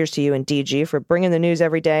 Cheers to you and DG for bringing the news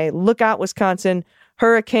every day. Look out, Wisconsin.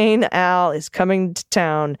 Hurricane Al is coming to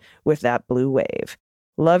town with that blue wave.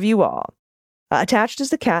 Love you all. Attached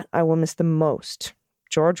is the cat I will miss the most.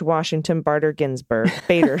 George Washington Bader Ginsburg.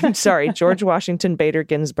 George Washington Bader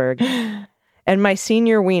Ginsburg. And my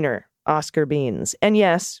senior wiener, Oscar Beans. And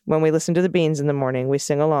yes, when we listen to the Beans in the morning, we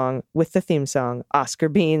sing along with the theme song, Oscar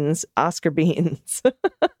Beans, Oscar Beans.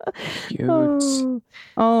 Cute.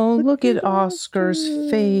 Oh, look at Oscar's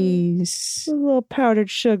face. A little powdered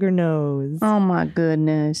sugar nose. Oh my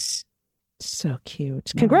goodness. So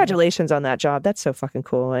cute. Congratulations on that job. That's so fucking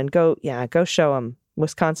cool. And go show them.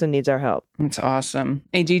 Wisconsin needs our help. That's awesome.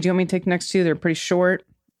 AG, do you want me to take next 2? They're pretty short.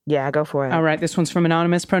 Yeah, go for it. All right. This one's from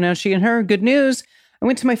Anonymous, pronouns she and her. Good news. I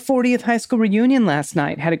went to my 40th high school reunion last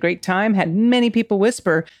night. Had a great time. Had many people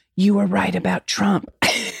whisper, "You were right about Trump."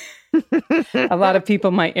 A lot of people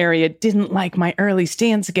in my area didn't like my early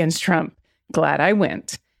stance against Trump. Glad I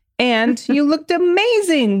went. And you looked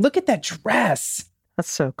amazing. Look at that dress.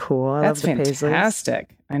 That's so cool. I That's love the Paisleys.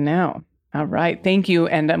 fantastic. I know. All right. Thank you.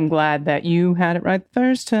 And I'm glad that you had it right the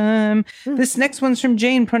first time. This next one's from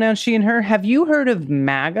Jane, pronouns she and her. Have you heard of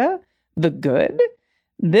MAGA, the good?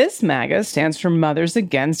 This MAGA stands for Mothers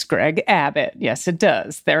Against Greg Abbott. Yes, it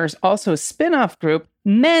does. There's also a spin-off group,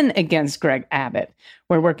 Men Against Greg Abbott.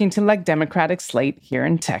 We're working to elect Democratic slate here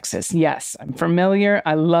in Texas. Yes, I'm familiar.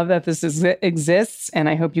 I love that this exists, and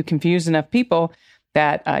I hope you confuse enough people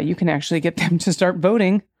that you can actually get them to start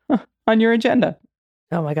voting on your agenda.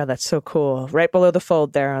 Oh my God, that's so cool. Right below the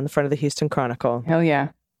fold there on the front of the Houston Chronicle. Hell yeah.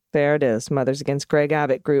 There it is. Mothers Against Greg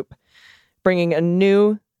Abbott group, bringing a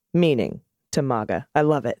new meaning to MAGA. I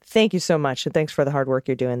love it. Thank you so much. And thanks for the hard work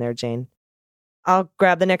you're doing there, Jane. I'll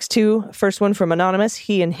grab the next two. First one from Anonymous,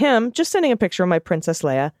 he and him, just sending a picture of my Princess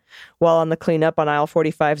Leia while on the cleanup on aisle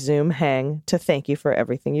 45 Zoom hang to thank you for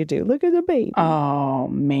everything you do. Look at the baby. Oh,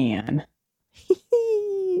 man.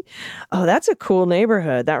 Oh, that's a cool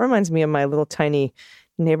neighborhood. That reminds me of my little tiny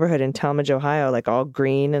neighborhood in Talmadge, Ohio, like all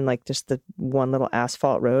green and like just the one little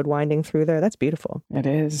asphalt road winding through there. That's beautiful. It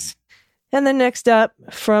is. And then next up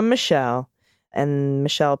from Michelle. And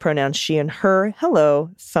Michelle, pronouns she and her. Hello,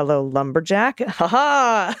 fellow lumberjack. Ha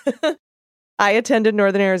ha! I attended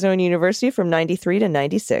Northern Arizona University from 93 to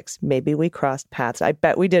 96. Maybe we crossed paths. I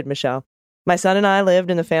bet we did, Michelle. My son and I lived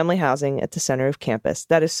in the family housing at the center of campus.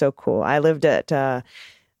 That is so cool. I lived at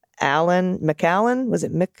McAllen? Was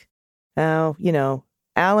it Mc? Oh,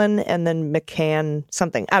 Allen and then McCann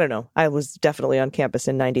something. I don't know. I was definitely on campus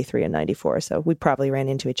in 93 and 94. So we probably ran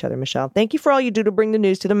into each other, Michelle. Thank you for all you do to bring the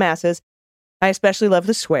news to the masses. I especially love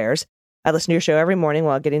the swears. I listen to your show every morning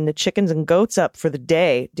while getting the chickens and goats up for the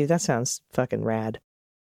day. Dude, that sounds fucking rad.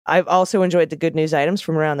 I've also enjoyed the good news items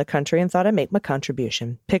from around the country and thought I'd make my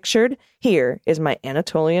contribution. Pictured here is my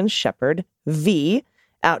Anatolian shepherd, V,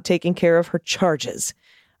 out taking care of her charges.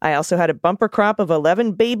 I also had a bumper crop of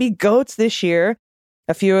 11 baby goats this year.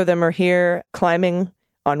 A few of them are here climbing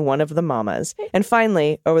on one of the mamas. And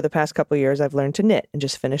finally, over the past couple of years, I've learned to knit and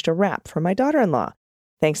just finished a wrap for my daughter-in-law.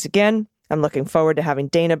 Thanks again. I'm looking forward to having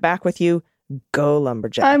Dana back with you. Go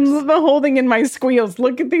Lumberjacks. I'm holding in my squeals.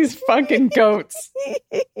 Look at these fucking goats.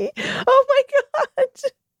 Oh my God.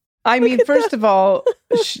 I mean, first of all,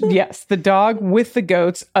 yes, the dog with the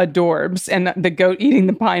goats, adorbs, and the goat eating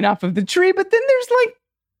the pine off of the tree. But then there's like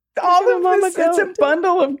all of this. It's a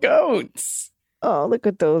bundle of goats. Oh, look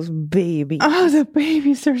at those babies. Oh, the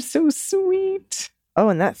babies are so sweet. Oh,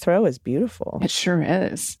 and that throw is beautiful. It sure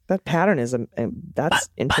is. That pattern is that's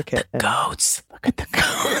intricate. But the goats. Look at the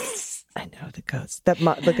goats. I know the goats.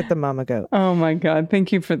 Look at the mama goat. Oh my God.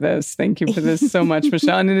 Thank you for this. Thank you for this so much,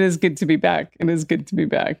 Michelle. And it is good to be back. It is good to be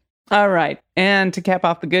back. All right. And to cap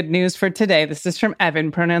off the good news for today, this is from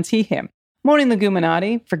Evan, pronouns he, him. Morning,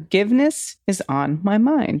 Leguminati. Forgiveness is on my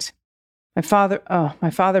mind. My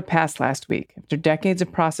father passed last week. After decades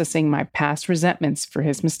of processing my past resentments for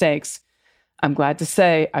his mistakes, I'm glad to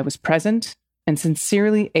say I was present and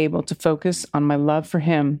sincerely able to focus on my love for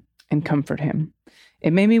him and comfort him.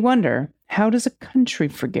 It made me wonder, how does a country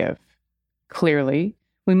forgive? Clearly,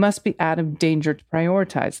 we must be out of danger to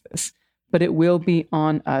prioritize this, but it will be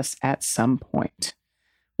on us at some point.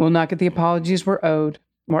 We'll not get the apologies we're owed.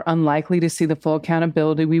 We're unlikely to see the full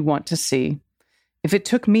accountability we want to see. If it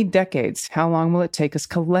took me decades, how long will it take us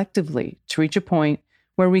collectively to reach a point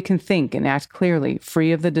where we can think and act clearly,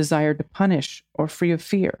 free of the desire to punish or free of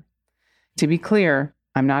fear? To be clear,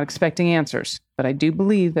 I'm not expecting answers, but I do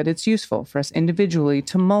believe that it's useful for us individually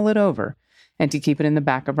to mull it over and to keep it in the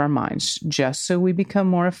back of our minds, just so we become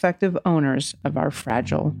more effective owners of our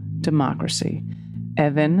fragile democracy.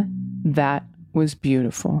 Evan, that was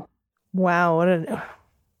beautiful. Wow,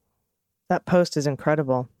 that post is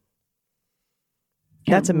incredible.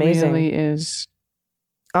 That's amazing. It really is.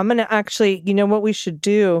 I'm going to actually, you know what we should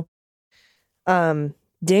do, Dana,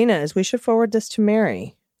 is we should forward this to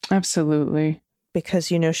Mary. Absolutely. Because,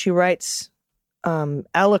 she writes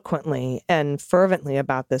eloquently and fervently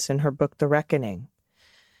about this in her book, The Reckoning.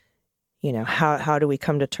 How do we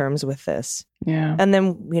come to terms with this? Yeah. And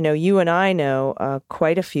then, you and I know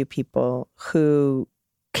quite a few people who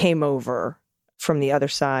came over from the other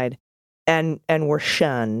side and were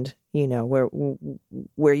shunned.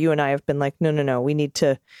 Where you and I have been like, no, we need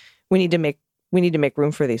to make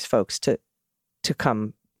room for these folks to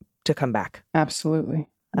come back. Absolutely.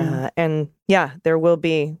 And yeah, there will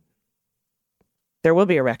be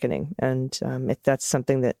a reckoning, and if that's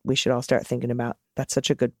something that we should all start thinking about. That's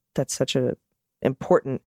such a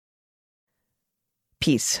important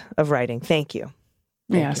piece of writing. Thank you.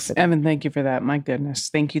 Yes, Evan, thank you for that. My goodness,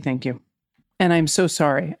 thank you. And I'm so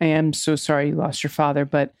sorry. I am so sorry you lost your father,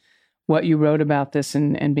 but what you wrote about this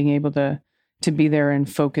and being able to be there and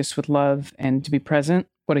focus with love and to be present,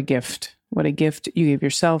 what a gift. What a gift you gave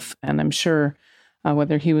yourself. And I'm sure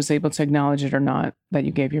whether he was able to acknowledge it or not, that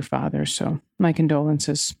you gave your father. So my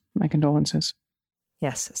condolences. My condolences.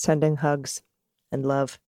 Yes, sending hugs and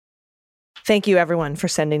love. Thank you, everyone, for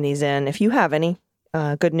sending these in. If you have any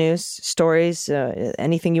good news, stories,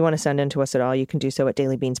 anything you want to send in to us at all, you can do so at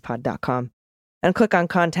dailybeanspod.com and click on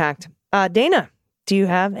contact. Dana, do you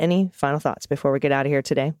have any final thoughts before we get out of here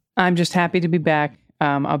today? I'm just happy to be back.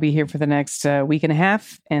 I'll be here for the next week and a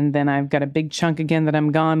half, and then I've got a big chunk again that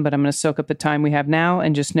I'm gone, but I'm going to soak up the time we have now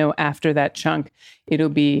and just know after that chunk, it'll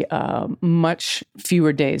be much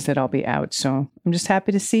fewer days that I'll be out. So I'm just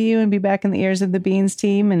happy to see you and be back in the ears of the Beans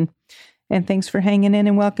team, and thanks for hanging in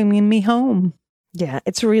and welcoming me home. Yeah,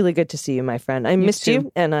 it's really good to see you, my friend. I missed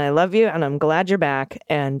you, and I love you, and I'm glad you're back,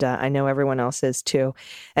 and I know everyone else is too.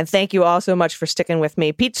 And thank you all so much for sticking with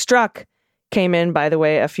me. Pete Struck came in, by the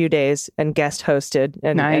way, a few days and guest hosted.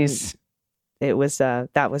 And, nice. And it was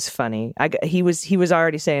that was funny. He was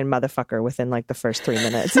already saying motherfucker within like the first 3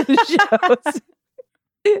 minutes of the show.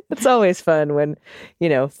 It's always fun when,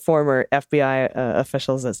 former FBI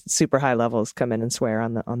officials at super high levels come in and swear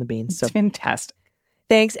on the Beans. So it's fantastic.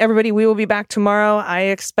 Thanks, everybody. We will be back tomorrow. I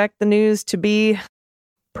expect the news to be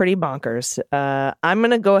pretty bonkers. I'm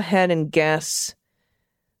going to go ahead and guess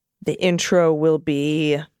the intro will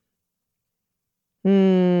be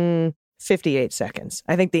 58 seconds.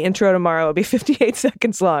 I think the intro tomorrow will be 58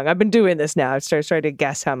 seconds long. I've been doing this now. I started trying to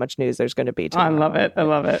guess how much news there's going to be tomorrow. I love it. I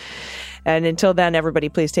love it. And until then, everybody,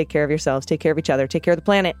 please take care of yourselves, take care of each other, take care of the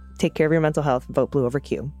planet, take care of your mental health. Vote blue over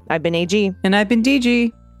Q. I've been AG. And I've been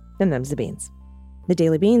DG. And them's the Beans. The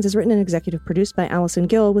Daily Beans is written and executive produced by Allison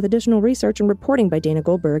Gill with additional research and reporting by Dana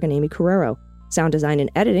Goldberg and Amy Carrero. Sound design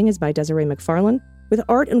and editing is by Desiree McFarlane, with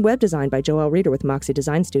art and web design by Joelle Reeder with Moxie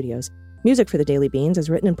Design Studios. Music for The Daily Beans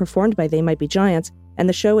is written and performed by They Might Be Giants, and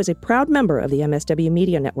the show is a proud member of the MSW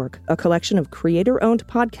Media Network, a collection of creator-owned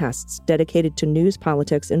podcasts dedicated to news,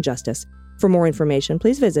 politics, and justice. For more information,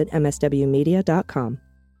 please visit mswmedia.com.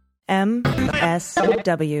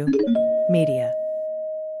 MSW Media.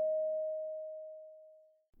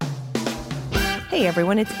 Hey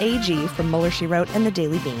everyone, it's AG from Mueller, She Wrote and The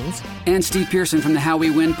Daily Beans. And Steve Pearson from the How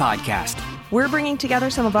We Win podcast. We're bringing together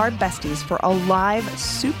some of our besties for a live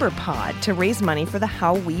super pod to raise money for the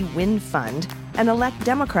How We Win Fund and elect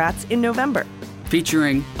Democrats in November.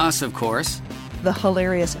 Featuring us, of course. The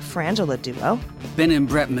hilarious Frangela duo. Ben and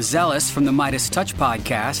Brett Mazelis from the Midas Touch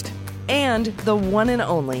podcast. And the one and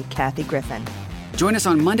only Kathy Griffin. Join us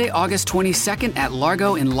on Monday, August 22nd at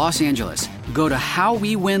Largo in Los Angeles. Go to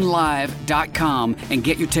howwewinlive.com and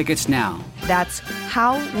get your tickets now. That's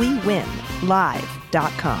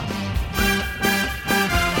howwewinlive.com.